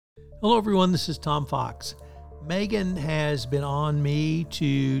Hello everyone, this is Tom Fox. Megan has been on me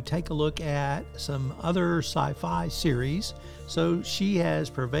to take a look at some other sci-fi series, so she has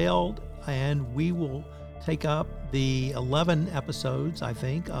prevailed and we will take up the 11 episodes, I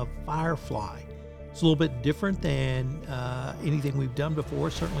think, of Firefly. It's a little bit different than anything we've done before,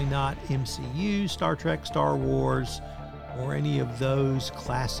 certainly not MCU, Star Trek, Star Wars, or any of those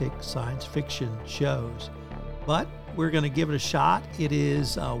classic science fiction shows. But we're going to give it a shot. It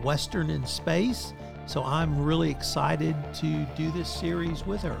is Western in space, so I'm really excited to do this series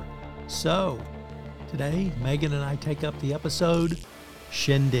with her. So today, Megan and I take up the episode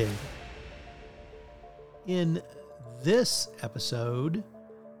Shindig. In this episode,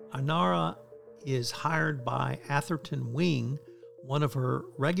 Inara is hired by Atherton Wing, one of her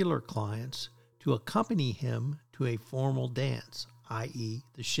regular clients, to accompany him to a formal dance, i.e.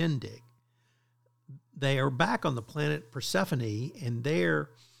 the Shindig. They are back on the planet Persephone, and there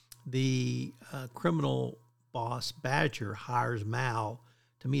the criminal boss Badger hires Mal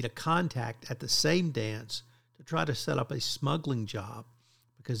to meet a contact at the same dance to try to set up a smuggling job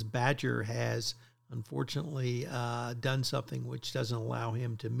because Badger has unfortunately done something which doesn't allow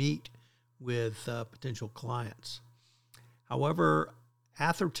him to meet with potential clients. However,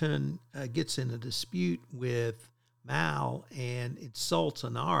 Atherton gets in a dispute with Mal and insults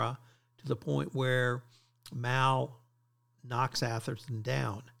Inara to the point where Mal knocks Atherton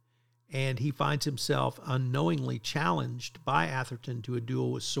down, and he finds himself unknowingly challenged by Atherton to a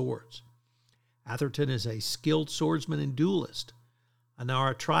duel with swords. Atherton is a skilled swordsman and duelist.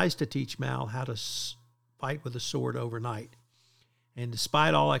 Inara tries to teach Mal how to fight with a sword overnight, and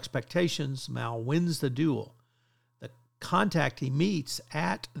despite all expectations, Mal wins the duel. The contact he meets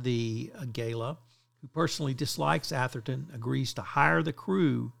at the gala, who personally dislikes Atherton, agrees to hire the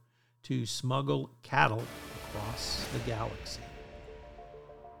crew to smuggle cattle across the galaxy.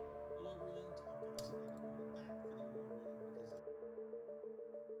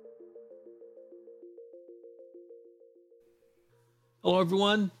 Hello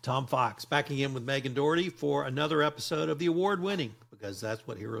everyone, Tom Fox back again with Megan Doherty for another episode of the award-winning, because that's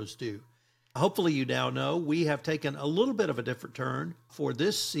what heroes do. Hopefully you now know we have taken a little bit of a different turn for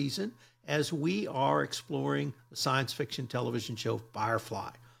this season as we are exploring the science fiction television show Firefly.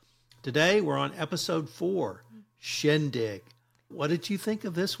 Today, we're on episode 4, Shindig. What did you think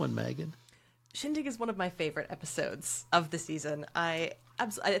of this one, Megan? Shindig is one of my favorite episodes of the season. I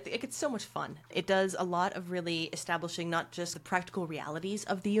think it's so much fun. It does a lot of really establishing not just the practical realities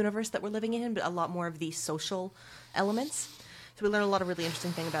of the universe that we're living in, but a lot more of the social elements. So we learn a lot of really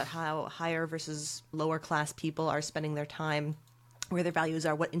interesting things about how higher versus lower class people are spending their time, where their values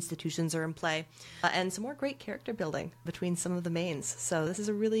are, what institutions are in play, and some more great character building between some of the mains. So this is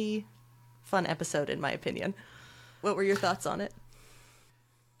a really fun episode, in my opinion. What were your thoughts on it?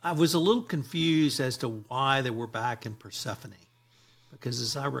 I was a little confused as to why they were back in Persephone, because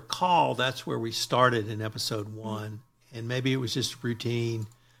as I recall, that's where we started in episode 1, and maybe it was just routine,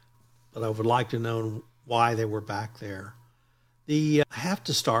 but I would like to know why they were back there. I have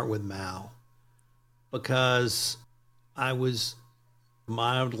to start with Mal, because I was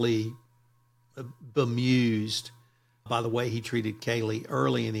mildly bemused by the way he treated Kaylee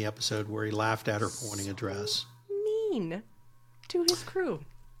early in the episode, where he laughed at her pointing a dress. Mean to his crew.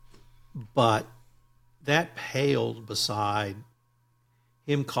 But that paled beside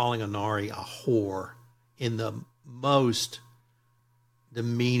him calling Inari a whore in the most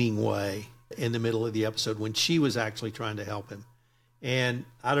demeaning way in the middle of the episode when she was actually trying to help him. And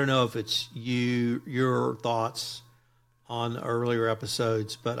I don't know if it's your thoughts on earlier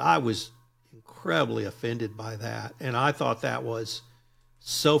episodes, but I was incredibly offended by that. And I thought that was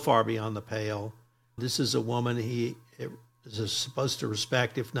so far beyond the pale. This is a woman he is supposed to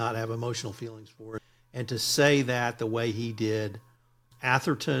respect, if not have emotional feelings for. And to say that the way he did,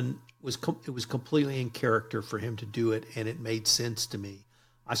 Atherton, it was completely in character for him to do it, and it made sense to me.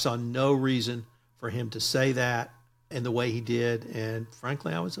 I saw no reason for him to say that and the way he did, and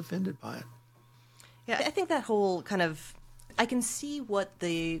frankly, I was offended by it. Yeah, I think that whole kind of, I can see what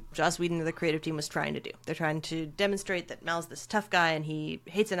the Joss Whedon or the creative team was trying to do. They're trying to demonstrate that Mal's this tough guy and he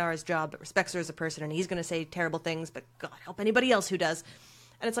hates Inara's job but respects her as a person, and he's going to say terrible things, but God help anybody else who does.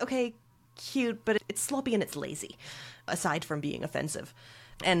 And it's like, okay, cute, but it's sloppy and it's lazy, aside from being offensive.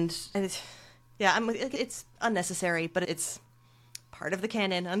 And it's, yeah, it's unnecessary, but it's part of the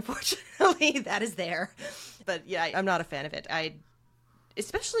canon, unfortunately. That is there. But yeah, I'm not a fan of it.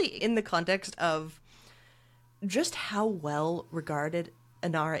 Especially in the context of just how well regarded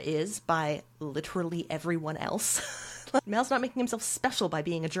Inara is by literally everyone else. Mal's not making himself special by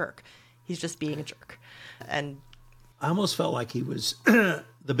being a jerk. He's just being a jerk. And I almost felt like he was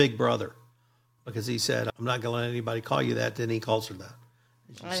the big brother, because he said, I'm not going to let anybody call you that. Then he calls her that.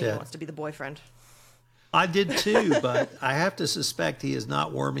 I think he wants to be the boyfriend. I did too, but I have to suspect he is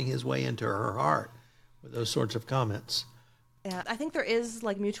not worming his way into her heart with those sorts of comments. Yeah, I think there is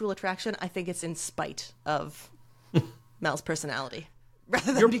like mutual attraction. I think it's in spite of Mal's personality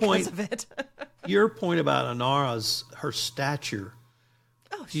rather than because of it. Your point about Inara's, her stature.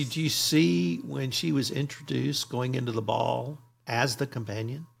 Oh, did you see when she was introduced going into the ball as the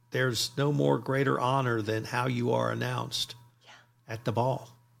companion? There's no more greater honor than how you are announced at the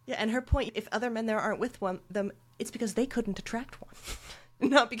ball. Yeah, and her point, if other men there aren't with them, it's because they couldn't attract one.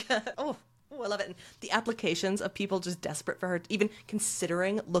 Not because, I love it. And the applications of people just desperate for her, even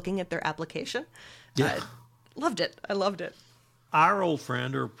considering looking at their application. Yeah. Loved it. I loved it. Our old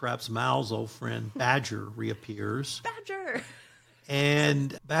friend, or perhaps Mal's old friend, Badger, reappears. Badger!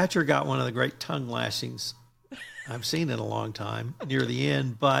 And Badger got one of the great tongue lashings I've seen in a long time near the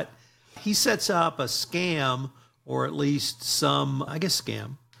end, but he sets up a scam, or at least some,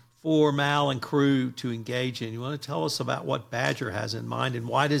 scam, for Mal and crew to engage in. You want to tell us about what Badger has in mind, and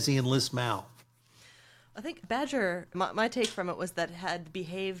why does he enlist Mal? I think Badger, my take from it was that had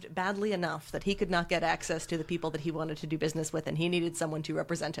behaved badly enough that he could not get access to the people that he wanted to do business with, and he needed someone to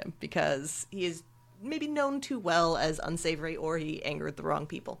represent him because he is maybe known too well as unsavory, or he angered the wrong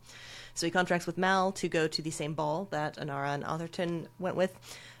people. So he contracts with Mal to go to the same ball that Inara and Atherton went with.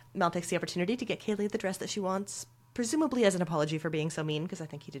 Mal takes the opportunity to get Kaylee the dress that she wants, presumably as an apology for being so mean, because I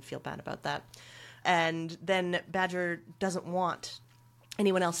think he did feel bad about that. And then Badger doesn't want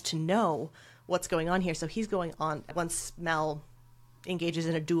anyone else to know what's going on here, so he's going on once Mal engages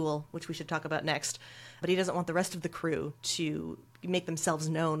in a duel, which we should talk about next, but he doesn't want the rest of the crew to make themselves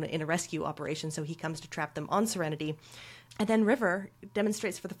known in a rescue operation, so he comes to trap them on Serenity. And then River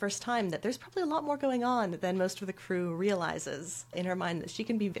demonstrates for the first time that there's probably a lot more going on than most of the crew realizes in her mind, that she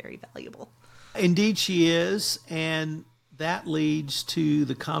can be very valuable. Indeed she is, and that leads to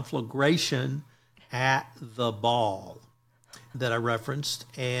the conflagration at the ball that I referenced.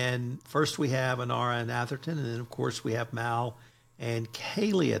 And first we have Inara and Atherton, and then of course we have Mal and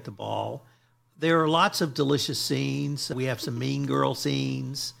Kaylee at the ball. There are lots of delicious scenes. We have some mean girl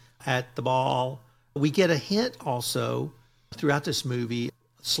scenes at the ball. We get a hint also throughout this movie,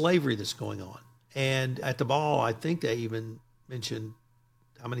 slavery that's going on. And at the ball, I think they even mentioned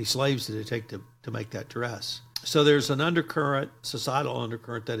how many slaves did it take to make that dress. So there's an undercurrent, societal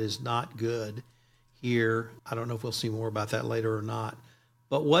undercurrent, that is not good here. I don't know if we'll see more about that later or not.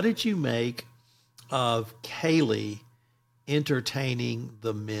 But what did you make of Kaylee entertaining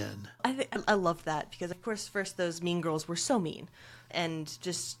the men? I love that because, of course, first those mean girls were so mean and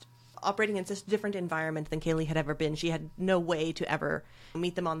just operating in such a different environment than Kaylee had ever been. She had no way to ever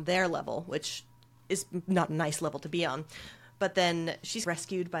meet them on their level, which is not a nice level to be on. But then she's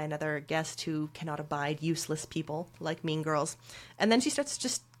rescued by another guest who cannot abide useless people like mean girls. And then she starts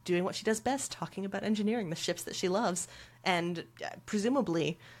just doing what she does best, talking about engineering, the ships that she loves. And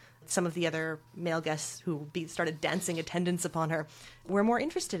presumably some of the other male guests who started dancing attendance upon her were more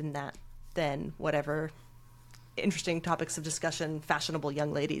interested in that than whatever interesting topics of discussion fashionable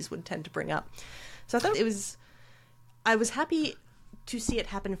young ladies would tend to bring up. So I thought I was happy to see it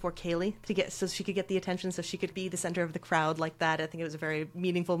happen for Kaylee, so she could get the attention, so she could be the center of the crowd like that. I think it was a very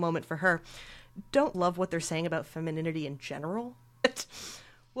meaningful moment for her. Don't love what they're saying about femininity in general.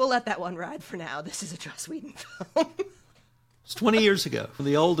 We'll let that one ride for now. This is a Joss Whedon film. It's 20 years ago, from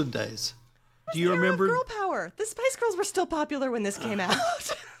the olden days. Do you remember girl power? The Spice Girls were still popular when this came out.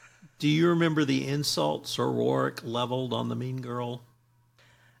 Do you remember the insult Sir Warwick leveled on the mean girl?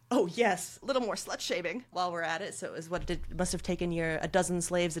 Oh, yes. A little more slut-shaming while we're at it. So it was it must have taken a dozen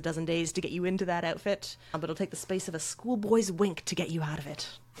slaves a dozen days to get you into that outfit. But it'll take the space of a schoolboy's wink to get you out of it.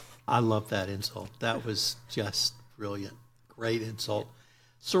 I love that insult. That was just brilliant. Great insult.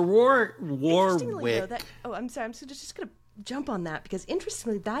 Sir Warwick. Though, I'm sorry. I'm just going to jump on that because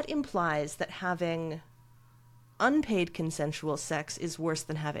interestingly, that implies that having unpaid consensual sex is worse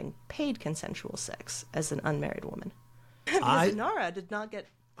than having paid consensual sex as an unmarried woman. Because Inara did not get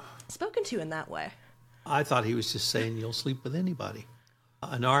spoken to in that way. I thought he was just saying you'll sleep with anybody.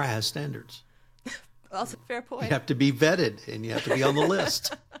 Inara has standards. Also, fair point. You have to be vetted and you have to be on the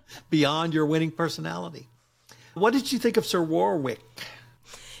list beyond your winning personality. What did you think of Sir Warwick?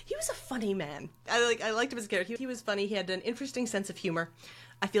 He was a funny man. I liked him as a character. He was funny. He had an interesting sense of humor.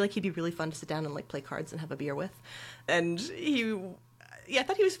 I feel like he'd be really fun to sit down and play cards and have a beer with. And I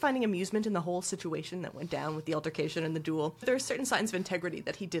thought he was finding amusement in the whole situation that went down with the altercation and the duel. There are certain signs of integrity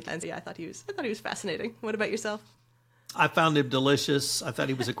that he did. And I thought he was fascinating. What about yourself? I found him delicious. I thought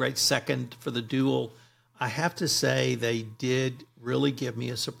he was a great second for the duel. I have to say they did really give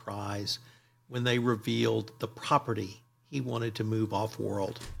me a surprise when they revealed the property he wanted to move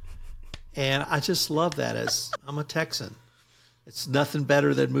off-world. And I just love that, as I'm a Texan. It's nothing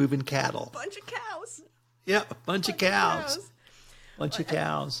better than moving cattle. Bunch of cows. Yeah, a bunch of cows. Bunch of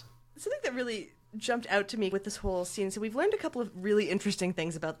cows. Something that really jumped out to me with this whole scene. So we've learned a couple of really interesting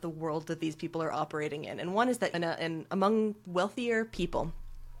things about the world that these people are operating in. And one is that among wealthier people,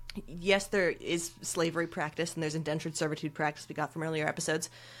 yes, there is slavery practice and there's indentured servitude practice we got from earlier episodes.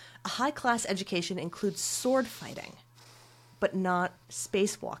 A high-class education includes sword fighting, but not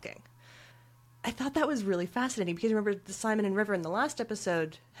spacewalking. I thought that was really fascinating because remember Simon and River in the last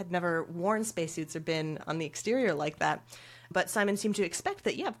episode had never worn spacesuits or been on the exterior like that. But Simon seemed to expect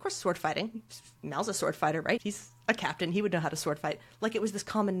that, yeah, of course, sword fighting. Mal's a sword fighter, right? He's a captain. He would know how to sword fight. Like it was this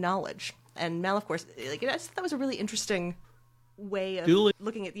common knowledge. And Mal, of course, like, I just thought that was a really interesting way of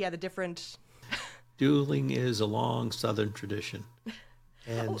looking at, the different... Dueling is a long Southern tradition.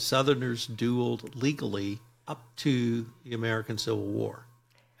 And Southerners dueled legally up to the American Civil War.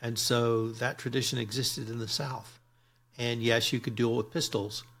 And so that tradition existed in the South. And yes, you could duel with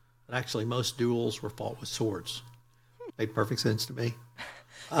pistols, but actually most duels were fought with swords. Made perfect sense to me.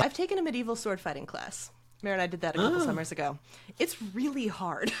 I've taken a medieval sword fighting class. Mary and I did that a couple summers ago. It's really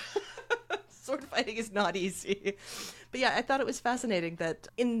hard. Sword fighting is not easy. But yeah, I thought it was fascinating that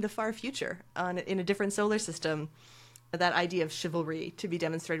in the far future, in a different solar system, that idea of chivalry to be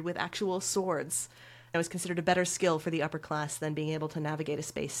demonstrated with actual swords, it was considered a better skill for the upper class than being able to navigate a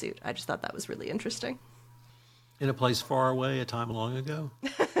spacesuit. I just thought that was really interesting. In a place far away, a time long ago.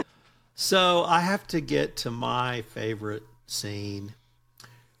 So I have to get to my favorite scene,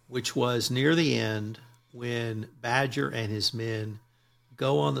 which was near the end when Badger and his men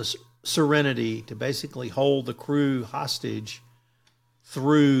go on the Serenity to basically hold the crew hostage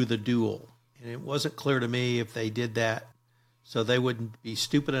through the duel. And it wasn't clear to me if they did that so they wouldn't be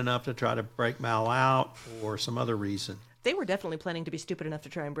stupid enough to try to break Mal out or some other reason. They were definitely planning to be stupid enough to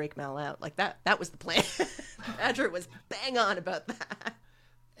try and break Mal out. Like that was the plan. Badger was bang on about that.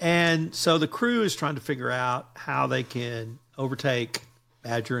 And so the crew is trying to figure out how they can overtake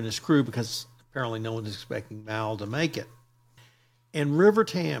Badger and his crew because apparently no one's expecting Mal to make it. And River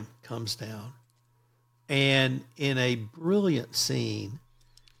Tam comes down, and in a brilliant scene,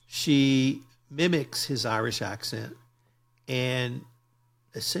 she mimics his Irish accent and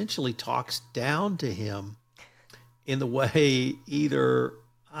essentially talks down to him in the way either,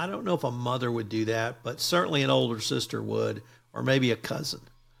 I don't know if a mother would do that, but certainly an older sister would, or maybe a cousin,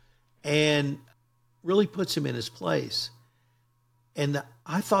 and really puts him in his place. And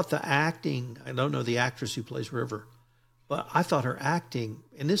I thought the acting, I don't know the actress who plays River, but I thought her acting,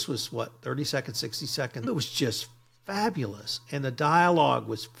 and this was 30 seconds, 60 seconds, it was just fabulous. And the dialogue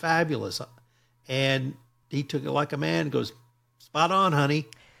was fabulous. And he took it like a man and goes, spot on, honey.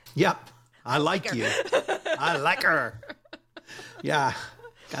 Yep, I like you. I like her. Yeah,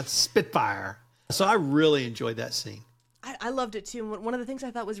 got Spitfire. So I really enjoyed that scene. I loved it too. And one of the things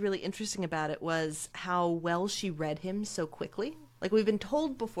I thought was really interesting about it was how well she read him so quickly. Like, we've been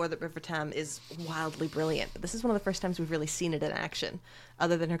told before that River Tam is wildly brilliant, but this is one of the first times we've really seen it in action,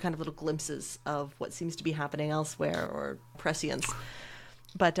 other than her kind of little glimpses of what seems to be happening elsewhere or prescience.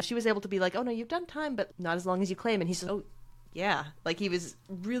 But she was able to be like, oh, no, you've done time, but not as long as you claim. And he said, oh, yeah. Like, he was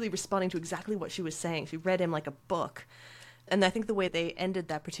really responding to exactly what she was saying. She read him like a book. And I think the way they ended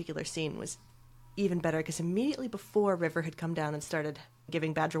that particular scene was even better, because immediately before River had come down and started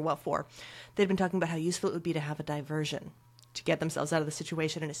giving Badger what for, they'd been talking about how useful it would be to have a diversion to get themselves out of the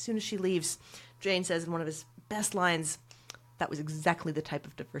situation. And as soon as she leaves, Jane says in one of his best lines, that was exactly the type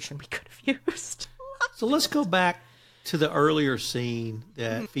of diversion we could have used. So let's go back to the earlier scene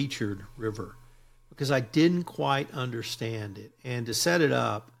that featured River, because I didn't quite understand it. And to set it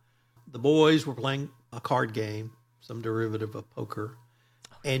up, the boys were playing a card game, some derivative of poker,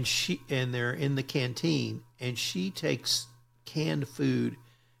 and they're in the canteen, and she takes canned food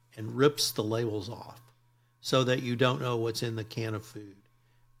and rips the labels off so that you don't know what's in the can of food.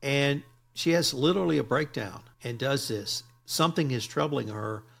 And she has literally a breakdown and does this. Something is troubling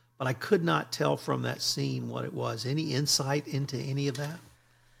her, but I could not tell from that scene what it was. Any insight into any of that?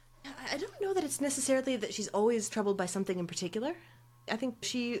 I don't know that it's necessarily that she's always troubled by something in particular. I think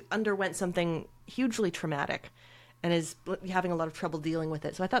she underwent something hugely traumatic and is having a lot of trouble dealing with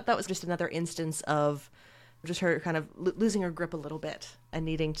it. So I thought that was just another instance of just her kind of losing her grip a little bit and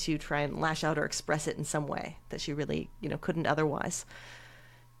needing to try and lash out or express it in some way that she really, couldn't otherwise.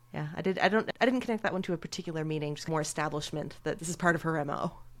 Yeah, I didn't connect that one to a particular meaning, just more establishment that this is part of her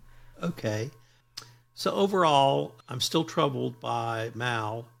MO. Okay. So overall, I'm still troubled by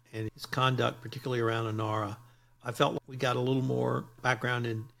Mal and his conduct, particularly around Inara. I felt like we got a little more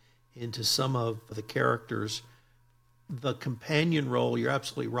background into some of the characters. The companion role, you're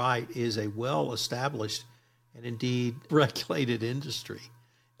absolutely right, is a well-established and indeed regulated industry.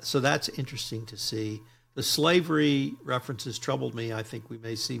 So that's interesting to see. The slavery references troubled me. I think we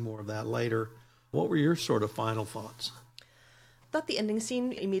may see more of that later. What were your sort of final thoughts? I thought the ending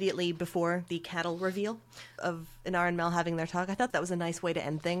scene immediately before the cattle reveal of Inara and Mal having their talk, I thought that was a nice way to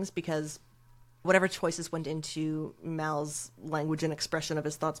end things, because whatever choices went into Mal's language and expression of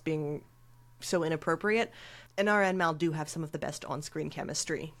his thoughts being so inappropriate, Inara and Mal do have some of the best on-screen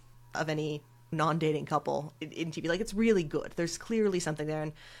chemistry of any non-dating couple in TV. Like, it's really good. There's clearly something there.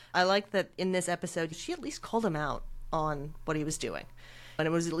 And I like that in this episode, she at least called him out on what he was doing. And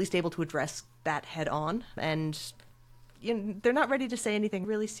it was at least able to address that head on. And they're not ready to say anything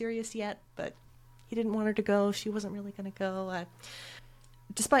really serious yet, but he didn't want her to go. She wasn't really going to go.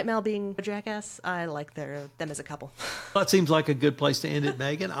 Despite Mal being a jackass, I like them as a couple. Well, that seems like a good place to end it,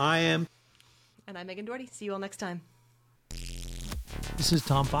 Megan. I am. And I'm Megan Doherty. See you all next time. This is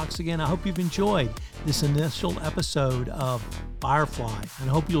Tom Fox again. I hope you've enjoyed this initial episode of Firefly, and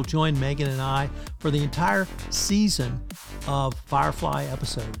I hope you'll join Megan and I for the entire season of Firefly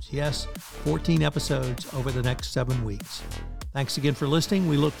episodes. Yes, 14 episodes over the next 7 weeks. Thanks again for listening.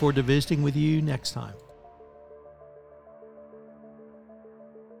 We look forward to visiting with you next time.